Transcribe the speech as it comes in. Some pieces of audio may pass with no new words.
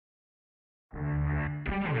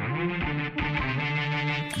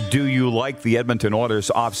do you like the Edmonton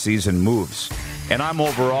Oilers offseason moves? And I'm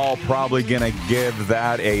overall probably going to give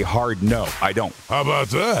that a hard no. I don't. How about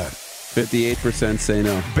that? 58% say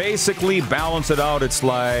no. Basically, balance it out, it's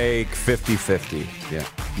like 50-50. Yeah.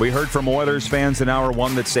 We heard from Oilers fans in hour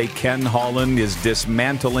one that say Ken Holland is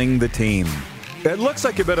dismantling the team. It looks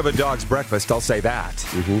like a bit of a dog's breakfast, I'll say that.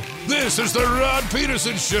 Mm-hmm. This is the Rod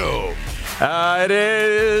Peterson Show. It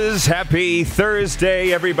is Happy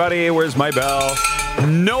Thursday, everybody. Where's my bell?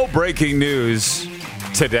 No breaking news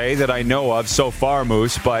today that I know of so far,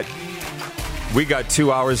 Moose, but we got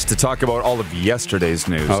 2 hours to talk about all of yesterday's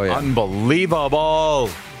news. Oh, yeah. Unbelievable.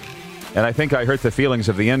 And I think I hurt the feelings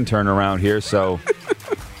of the intern around here, so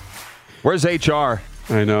where's HR?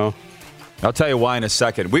 I know. I'll tell you why in a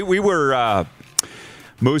second. We were,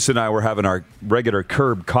 Moose and I were having our regular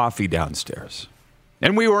curb coffee downstairs.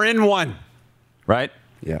 And we were in one, right?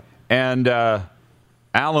 Yeah. And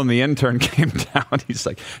Alan, the intern, came down. He's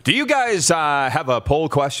like, do you guys have a poll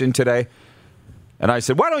question today? And I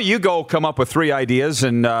said, why don't you go come up with 3 ideas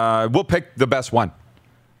and we'll pick the best one.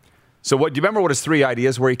 So do you remember what his 3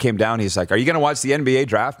 ideas were? He came down. He's like, are you going to watch the NBA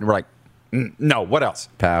draft? And we're like, no. What else?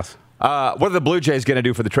 Pass. What are the Blue Jays going to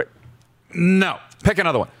do for the trade? No. Pick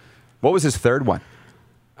another one. What was his third one?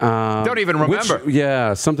 Don't even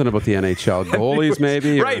remember. Something about the NHL. Goalies,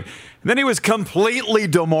 maybe? Right. And then he was completely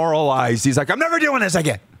demoralized. He's like, I'm never doing this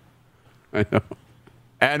again. I know.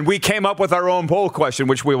 And we came up with our own poll question,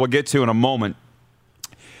 which we will get to in a moment.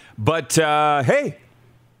 But, hey,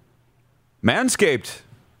 Manscaped,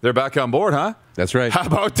 they're back on board, huh? That's right. How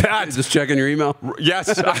about that? Just checking your email? Yes.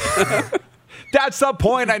 That's the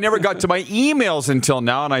point. I never got to my emails until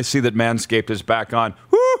now, and I see that Manscaped is back on.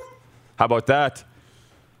 Woo! How about that?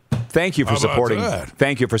 Thank you for supporting.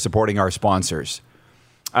 Thank you for supporting our sponsors.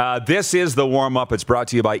 This is the warm-up. It's brought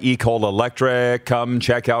to you by Ecol Electric. Come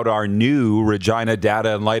check out our new Regina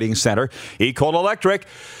Data and Lighting Center. Ecol Electric.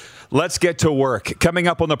 Let's get to work. Coming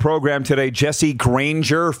up on the program today, Jesse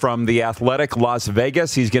Granger from The Athletic Las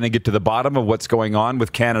Vegas. He's going to get to the bottom of what's going on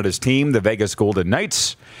with Canada's team, the Vegas Golden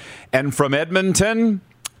Knights. And from Edmonton,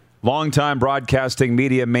 longtime broadcasting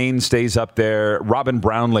media mainstays up there, Robin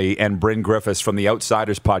Brownlee and Bryn Griffiths from the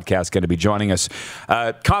Outsiders podcast going to be joining us.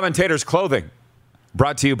 Commentators Clothing,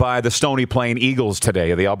 brought to you by the Stony Plain Eagles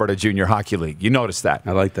today of the Alberta Junior Hockey League. You noticed that.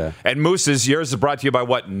 I like that. And Moose's, yours is brought to you by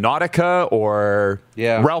what? Nautica or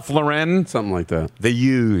Ralph Lauren? Something like that. The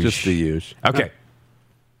Huge. Just the Huge. Okay.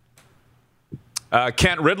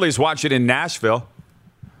 Kent Ridley's watching in Nashville.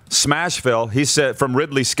 Smashville. He said, from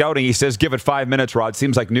Ridley Scouting, he says, give it 5 minutes, Rod.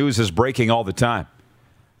 Seems like news is breaking all the time.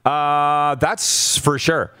 That's for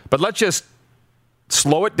sure. But let's just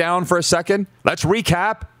slow it down for a second. Let's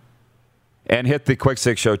recap and hit the quick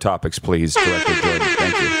 6 show topics, please. Director Jordan.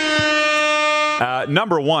 Thank you.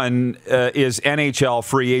 Number one is NHL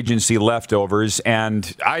free agency leftovers,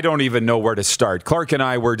 and I don't even know where to start. Clark and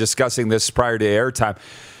I were discussing this prior to airtime.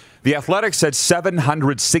 The Athletic said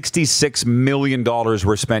 $766 million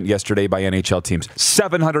were spent yesterday by NHL teams.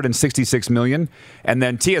 $766 million. And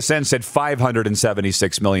then TSN said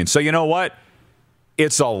 $576 million. So you know what?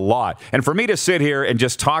 It's a lot. And for me to sit here and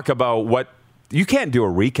just talk about what... You can't do a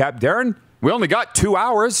recap, Darren. We only got 2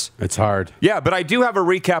 hours. It's hard. Yeah, but I do have a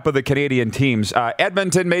recap of the Canadian teams.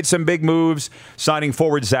 Edmonton made some big moves, signing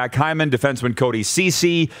forward Zach Hyman, defenseman Cody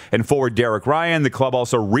Ceci, and forward Derek Ryan. The club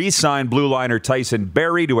also re-signed blue liner Tyson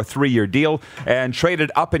Barrie to a 3-year deal and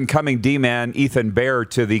traded up-and-coming D-man Ethan Bear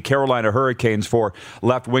to the Carolina Hurricanes for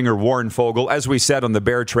left winger Warren Fogle. As we said on the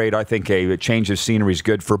Bear trade, I think a change of scenery is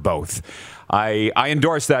good for both. I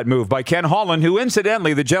endorse that move by Ken Holland, who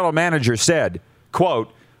incidentally, the general manager said,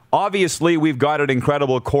 quote, obviously, we've got an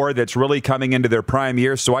incredible core that's really coming into their prime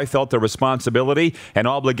year, so I felt the responsibility and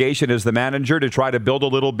obligation as the manager to try to build a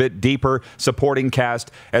little bit deeper supporting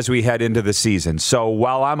cast as we head into the season. So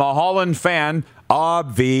while I'm a Holland fan,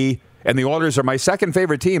 and the Oilers are my second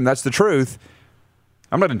favorite team, that's the truth,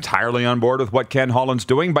 I'm not entirely on board with what Ken Holland's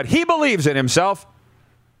doing, but he believes in himself,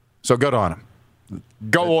 so good on him.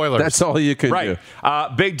 Go Oilers. That's all you can do.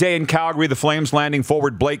 Big day in Calgary. The Flames landing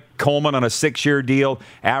forward Blake Coleman on a 6-year deal.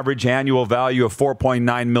 Average annual value of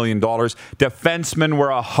 $4.9 million. Defensemen were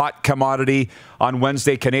a hot commodity. On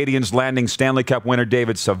Wednesday, Canadians landing Stanley Cup winner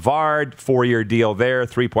David Savard. 4-year deal there,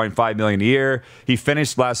 $3.5 million a year. He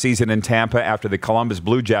finished last season in Tampa after the Columbus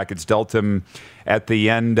Blue Jackets dealt him at the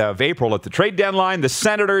end of April at the trade deadline. The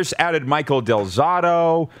Senators added Michael Del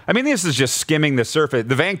Zotto. I mean, this is just skimming the surface.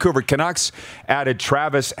 The Vancouver Canucks added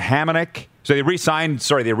Travis Hamonic. So they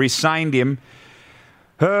re-signed him.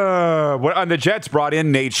 And the Jets brought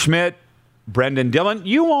in Nate Schmidt, Brendan Dillon.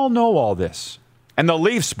 You all know all this. And the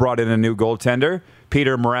Leafs brought in a new goaltender,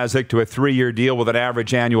 Peter Mrazek, to a 3-year deal with an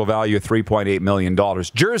average annual value of $3.8 million.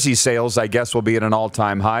 Jersey sales, I guess, will be at an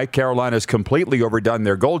all-time high. Carolina's completely overdone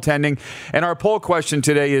their goaltending. And our poll question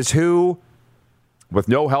today is who, with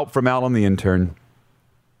no help from Alan the intern,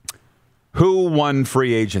 who won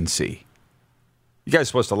free agency? You guys are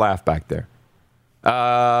supposed to laugh back there.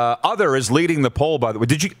 Other is leading the poll, by the way.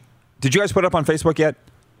 Did you guys put it up on Facebook yet?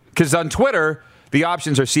 Because on Twitter, the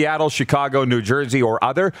options are Seattle, Chicago, New Jersey, or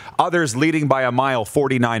other. Others leading by a mile,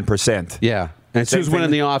 49%. Yeah. And it's who's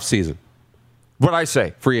winning the offseason? What'd I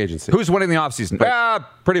say? Free agency. Who's winning the offseason?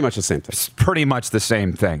 Pretty much the same thing. It's pretty much the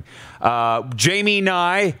same thing. Jamie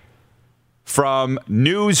Nye from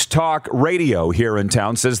News Talk Radio here in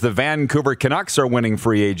town says the Vancouver Canucks are winning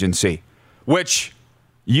free agency, which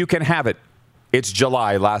you can have it. It's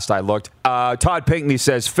July, last I looked. Todd Pinckney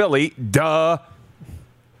says Philly, duh.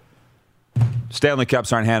 Stanley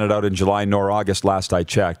Cups aren't handed out in July nor August, last I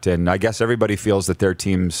checked. And I guess everybody feels that their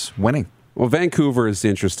team's winning. Well, Vancouver is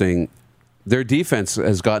interesting. Their defense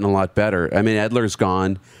has gotten a lot better. I mean, Edler's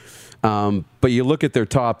gone. But you look at their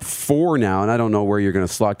top 4 now, and I don't know where you're going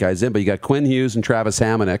to slot guys in, but you got Quinn Hughes and Travis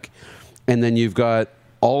Hamonic. And then you've got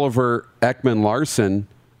Oliver Ekman-Larsson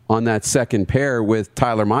on that second pair with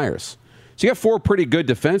Tyler Myers. So you got 4 pretty good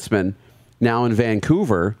defensemen now in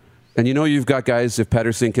Vancouver. And you know you've got guys, if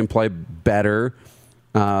Pettersson can play better,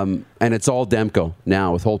 and it's all Demko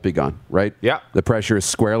now with Holtby gone, right? Yeah. The pressure is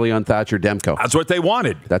squarely on Thatcher Demko. That's what they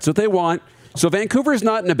wanted. That's what they want. So Vancouver's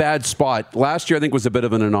not in a bad spot. Last year, I think, was a bit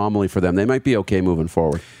of an anomaly for them. They might be okay moving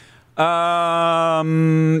forward. Yeah,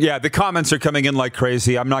 the comments are coming in like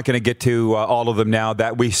crazy. I'm not going to get to all of them now.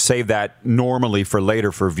 That we save that normally for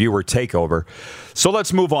later for viewer takeover. So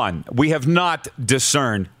let's move on. We have not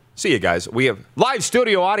discerned. See you guys. We have live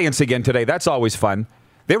studio audience again today. That's always fun.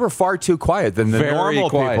 They were far too quiet than the Very normal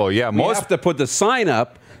quiet. people. Yeah, we have to put the sign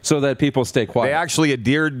up so that people stay quiet. They actually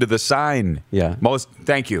adhered to the sign. Yeah.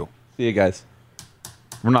 Thank you. See you guys.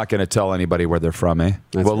 We're not going to tell anybody where they're from, eh?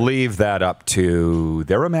 We'll leave that up to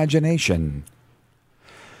their imagination.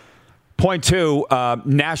 Point 2,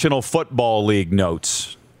 National Football League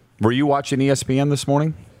notes. Were you watching ESPN this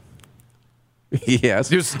morning? Yes.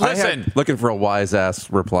 Just listen. Looking for a wise-ass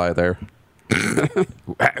reply there.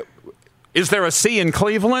 Is there a C in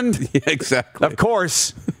Cleveland? Yeah, exactly. Of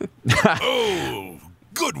course. Oh,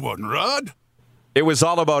 good one, Rod. It was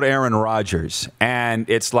all about Aaron Rodgers. And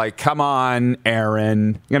it's like, come on,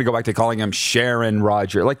 Aaron. I'm going to go back to calling him Sharon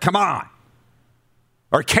Rodgers. Like, come on.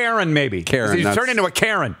 Or Karen, maybe. Karen. He's turned into a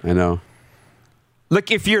Karen. I know.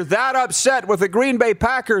 Look, if you're that upset with the Green Bay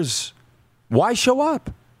Packers, why show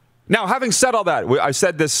up? Now, having said all that, I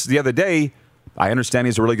said this the other day. I understand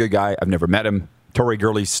he's a really good guy. I've never met him. Torrey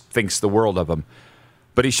Gurley thinks the world of him.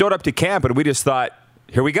 But he showed up to camp, and we just thought,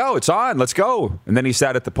 here we go. It's on. Let's go. And then he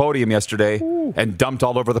sat at the podium yesterday and dumped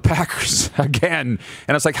all over the Packers again.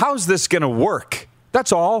 And it's like, how's this going to work?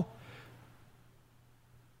 That's all.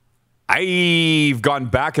 I've gone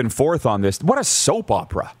back and forth on this. What a soap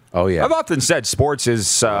opera. Oh, yeah. I've often said sports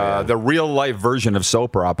is the real-life version of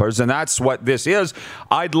soap operas, and that's what this is.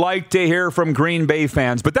 I'd like to hear from Green Bay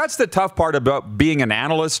fans, but that's the tough part about being an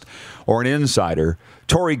analyst or an insider.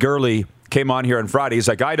 Torrey Gurley came on here on Friday. He's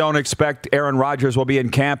like, I don't expect Aaron Rodgers will be in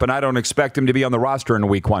camp, and I don't expect him to be on the roster in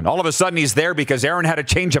week 1. All of a sudden, he's there because Aaron had a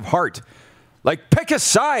change of heart. Like, pick a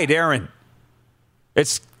side, Aaron.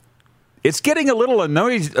 It's getting a little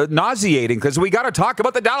nauseating because we got to talk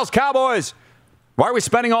about the Dallas Cowboys. Why are we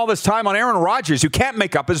spending all this time on Aaron Rodgers, who can't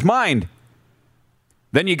make up his mind?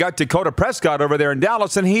 Then you got Dakota Prescott over there in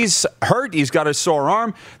Dallas, and he's hurt. He's got a sore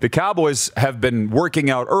arm. The Cowboys have been working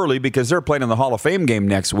out early because they're playing in the Hall of Fame game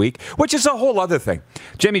next week, which is a whole other thing.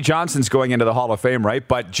 Jimmy Johnson's going into the Hall of Fame, right?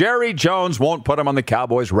 But Jerry Jones won't put him on the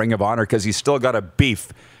Cowboys Ring of Honor because he's still got a beef.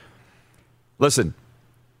 Listen,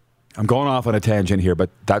 I'm going off on a tangent here, but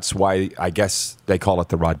that's why I guess they call it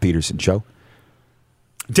the Rod Peterson Show.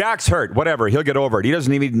 Dak's hurt, whatever. He'll get over it. He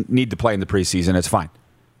doesn't even need to play in the preseason. It's fine.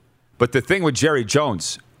 But the thing with Jerry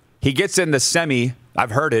Jones, he gets in the semi.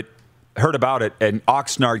 I've heard about it in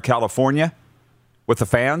Oxnard, California, with the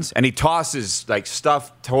fans, and he tosses like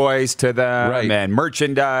stuffed toys to them and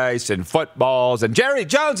merchandise and footballs. And Jerry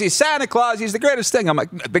Jones, he's Santa Claus. He's the greatest thing. I'm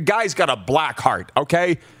like, the guy's got a black heart,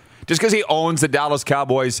 okay? Just because he owns the Dallas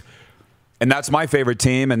Cowboys, and that's my favorite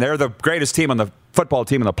team, and they're the greatest team on the football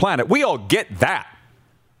team on the planet. We all get that.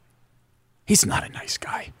 He's not a nice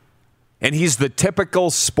guy. And he's the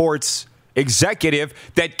typical sports executive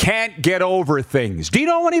that can't get over things. Do you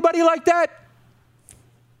know anybody like that?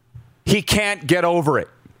 He can't get over it.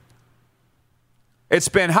 It's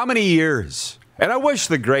been how many years? And I wish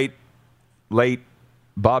the great late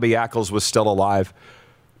Bobby Ackles was still alive.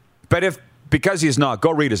 But because he's not,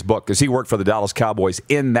 go read his book, because he worked for the Dallas Cowboys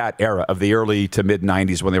in that era of the early to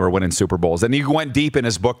mid-'90s when they were winning Super Bowls. And he went deep in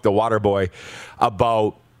his book, The Waterboy,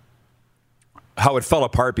 about how it fell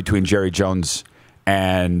apart between Jerry Jones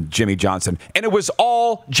and Jimmy Johnson. And it was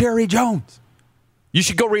all Jerry Jones. You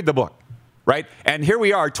should go read the book, right? And here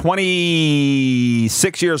we are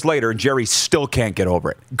 26 years later, and Jerry still can't get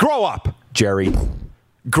over it. Grow up, Jerry.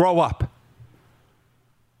 Grow up.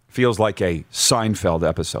 Feels like a Seinfeld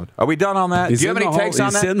episode. Are we done on that? Do you have any takes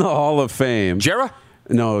on that? He's in the Hall of Fame. Jera?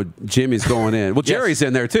 No, Jimmy's going in. Well, Jerry's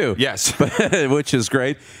in there too. Yes. Which is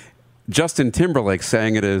great. Justin Timberlake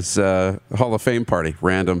sang at his Hall of Fame party,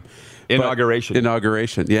 random. Inauguration.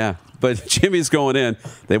 Inauguration, yeah. But Jimmy's going in.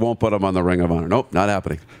 They won't put him on the Ring of Honor. Nope, not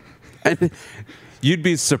happening. And you'd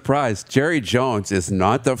be surprised. Jerry Jones is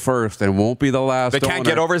not the first and won't be the last. That can't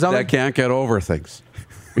get over something? That can't get over things.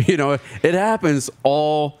 You know, it happens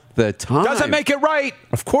all the time. Doesn't make it right.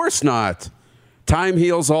 Of course not. Time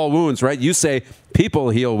heals all wounds, right? You say people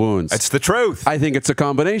heal wounds. That's the truth. I think it's a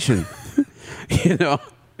combination. You know?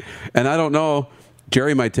 And I don't know.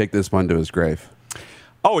 Jerry might take this one to his grave.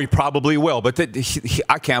 Oh, he probably will. But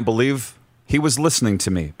I can't believe he was listening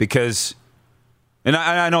to me because, and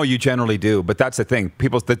I know you generally do, but that's the thing.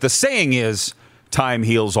 The saying is time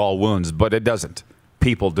heals all wounds, but it doesn't.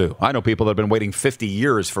 People do. I know people that have been waiting 50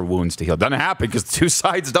 years for wounds to heal. Doesn't happen because the two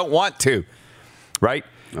sides don't want to, right?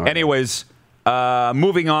 Anyways,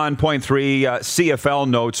 moving on, point 3, CFL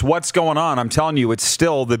notes. What's going on? I'm telling you, it's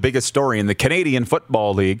still the biggest story in the Canadian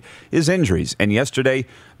Football League is injuries. And yesterday,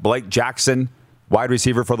 Blake Jackson, wide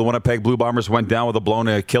receiver for the Winnipeg Blue Bombers, went down with a blown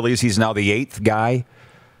Achilles. He's now the 8th guy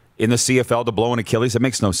in the CFL to blow an Achilles. It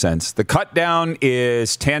makes no sense. The cut down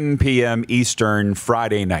is 10 p.m. Eastern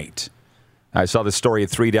Friday night. I saw the story at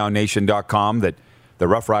 3downnation.com that the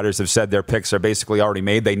Rough Riders have said their picks are basically already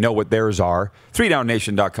made. They know what theirs are.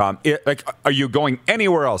 3downnation.com. Are you going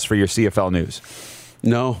anywhere else for your CFL news?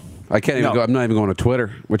 No. I can't even go. I'm not even going to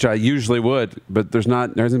Twitter, which I usually would, but there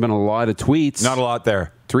hasn't been a lot of tweets. Not a lot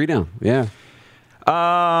there. 3 down, yeah.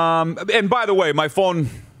 And by the way, my phone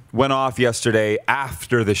went off yesterday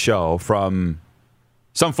after the show from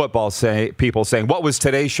some people saying, what was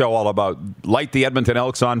today's show all about? Light the Edmonton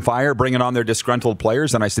Elks on fire, bringing on their disgruntled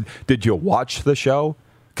players? And I said, did you watch the show?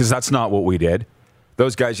 Because that's not what we did.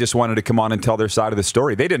 Those guys just wanted to come on and tell their side of the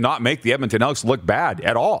story. They did not make the Edmonton Elks look bad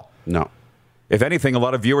at all. No. If anything, a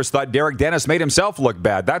lot of viewers thought Derek Dennis made himself look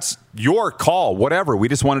bad. That's your call, whatever. We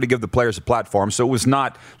just wanted to give the players a platform, so it was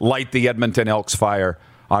not light the Edmonton Elks fire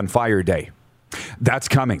on Fire Day. That's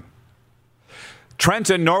coming.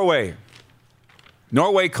 Trenton, Norway.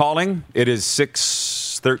 Norway calling. It is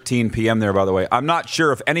 6:13 p.m. there, by the way. I'm not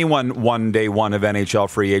sure if anyone won day one of NHL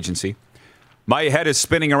Free Agency. My head is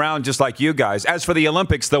spinning around just like you guys. As for the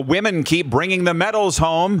Olympics, the women keep bringing the medals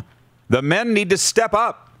home. The men need to step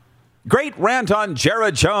up. Great rant on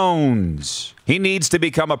Jera Jones. He needs to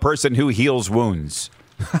become a person who heals wounds.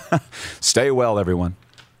 Stay well, everyone.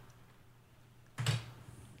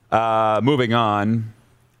 Moving on.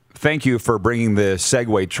 Thank you for bringing the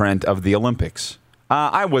segue, Trent, of the Olympics.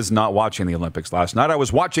 I was not watching the Olympics last night. I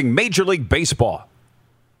was watching Major League Baseball,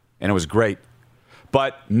 and it was great.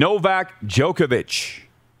 But Novak Djokovic,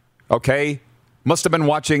 okay, must have been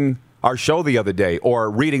watching our show the other day or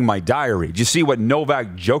reading my diary. Did you see what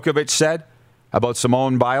Novak Djokovic said about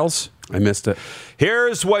Simone Biles? I missed it.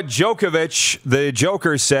 Here's what Djokovic, the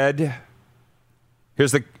Joker, said.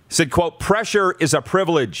 Said, quote, pressure is a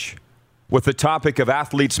privilege. With the topic of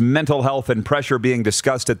athletes' mental health and pressure being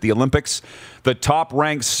discussed at the Olympics, the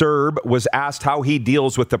top-ranked Serb was asked how he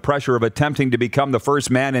deals with the pressure of attempting to become the first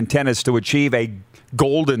man in tennis to achieve a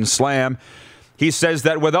golden slam. He says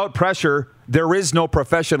that without pressure, there is no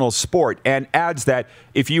professional sport, and adds that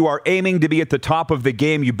if you are aiming to be at the top of the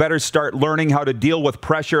game, you better start learning how to deal with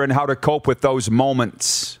pressure and how to cope with those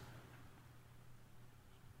moments.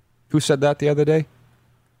 Who said that the other day?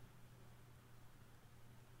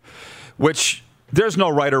 Which, there's no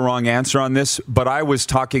right or wrong answer on this, but I was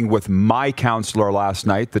talking with my counselor last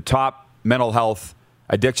night, the top mental health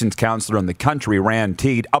addictions counselor in the country, Rand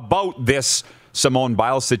Teed, about this Simone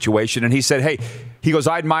Biles situation. And he said, hey, he goes,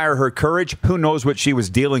 I admire her courage. Who knows what she was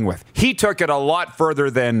dealing with? He took it a lot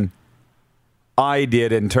further than I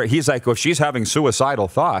did. He's like, well, if she's having suicidal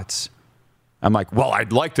thoughts. I'm like, well,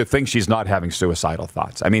 I'd like to think she's not having suicidal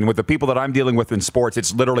thoughts. I mean, with the people that I'm dealing with in sports,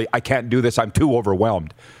 it's literally, I can't do this. I'm too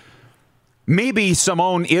overwhelmed. Maybe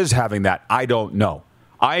Simone is having that. I don't know.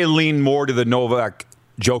 I lean more to the Novak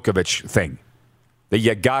Djokovic thing. That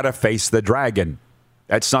you got to face the dragon.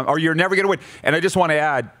 Or you're never going to win. And I just want to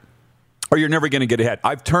add, or you're never going to get ahead.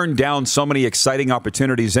 I've turned down so many exciting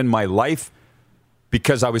opportunities in my life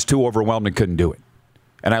because I was too overwhelmed and couldn't do it.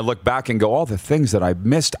 And I look back and go, all the things that I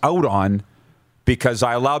missed out on because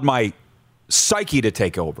I allowed my psyche to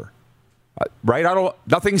take over. Right?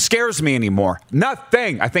 Nothing scares me anymore.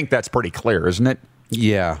 Nothing. I think that's pretty clear, isn't it?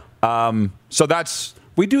 Yeah. So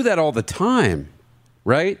we do that all the time,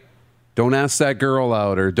 right? Don't ask that girl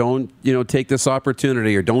out, or don't, take this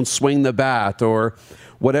opportunity, or don't swing the bat, or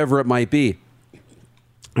whatever it might be.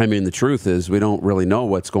 I mean, the truth is we don't really know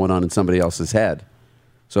what's going on in somebody else's head.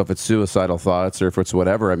 So if it's suicidal thoughts or if it's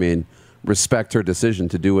whatever, I mean, respect her decision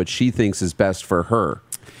to do what she thinks is best for her.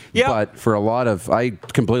 Yeah. But for a lot of, I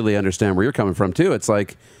completely understand where you're coming from too. It's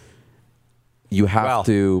like you have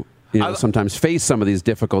to, sometimes face some of these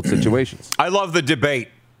difficult situations. I love the debate.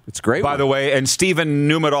 It's great. By the way, and Stephen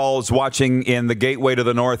Numedal is watching in the Gateway to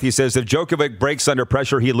the North. He says, if Djokovic breaks under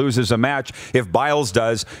pressure, he loses a match. If Biles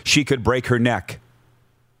does, she could break her neck.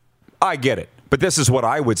 I get it. But this is what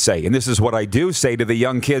I would say, and this is what I do say to the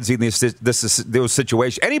young kids in those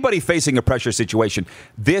situations. Anybody facing a pressure situation,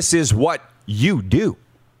 this is what you do.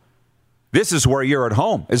 This is where you're at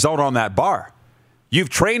home, is out on that bar. You've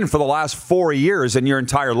trained for the last 4 years in your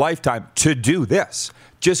entire lifetime to do this.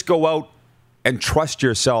 Just go out and trust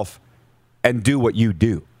yourself and do what you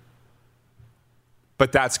do.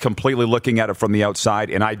 But that's completely looking at it from the outside,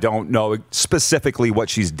 and I don't know specifically what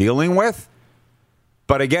she's dealing with.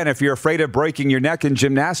 But again, if you're afraid of breaking your neck in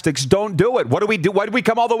gymnastics, don't do it. What do we do? Why did we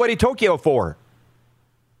come all the way to Tokyo for?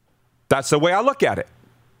 That's the way I look at it.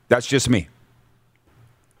 That's just me.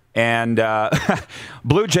 And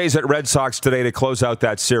Blue Jays at Red Sox today to close out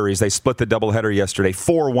that series. They split the doubleheader yesterday.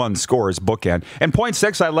 4-1 scores, bookend. And point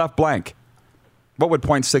 6, I left blank. What would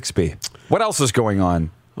point 6 be? What else is going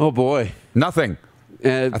on? Oh, boy. Nothing.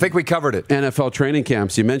 I think we covered it. NFL training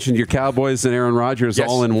camps. You mentioned your Cowboys and Aaron Rodgers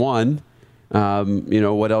all in one.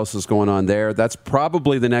 What else is going on there? That's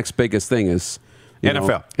probably the next biggest thing is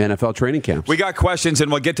NFL training camps. We got questions,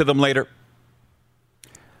 and we'll get to them later.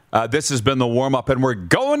 This has been the warm-up, and we're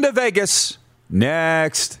going to Vegas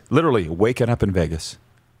next. Literally, waking up in Vegas.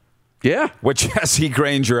 Yeah. With Jesse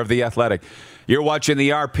Granger of The Athletic. You're watching the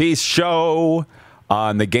RP Show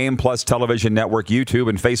on the Game Plus Television Network, YouTube,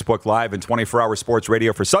 and Facebook Live, and 24-hour sports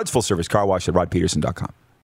radio for Suds. Full service car wash at rodpeterson.com.